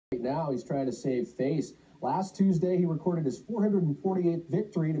right now. He's trying to save face. Last Tuesday, he recorded his 448th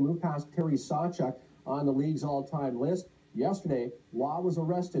victory to move past Terry Sawchuk on the league's all-time list. Yesterday, Waugh was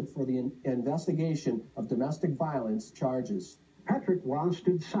arrested for the investigation of domestic violence charges. Patrick Waugh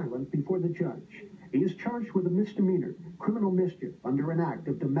stood silent before the judge. He is charged with a misdemeanor, criminal mischief, under an act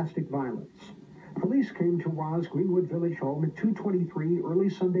of domestic violence. Police came to Waugh's Greenwood Village home at 2:23 early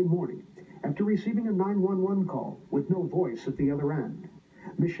Sunday morning after receiving a 911 call with no voice at the other end.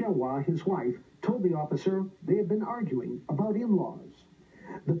 Michelle Waugh, his wife, told the officer they had been arguing about in-laws.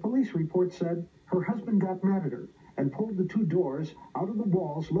 The police report said her husband got mad at her and pulled the two doors out of the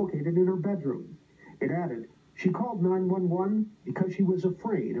walls located in her bedroom. It added she called 911 because she was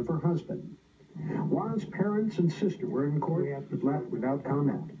afraid of her husband. Waugh's parents and sister were in court but left without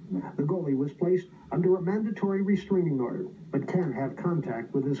comment. The goalie was placed under a mandatory restraining order but can have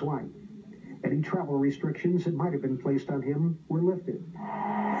contact with his wife. Any travel restrictions that might have been placed on him were lifted.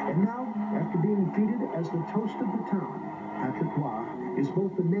 And now, after being feted as the toast of the town, Patrick Waugh is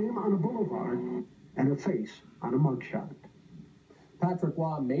both the name on a boulevard and a face on a mugshot. Patrick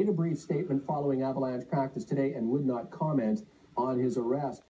Waugh made a brief statement following Avalanche practice today and would not comment on his arrest.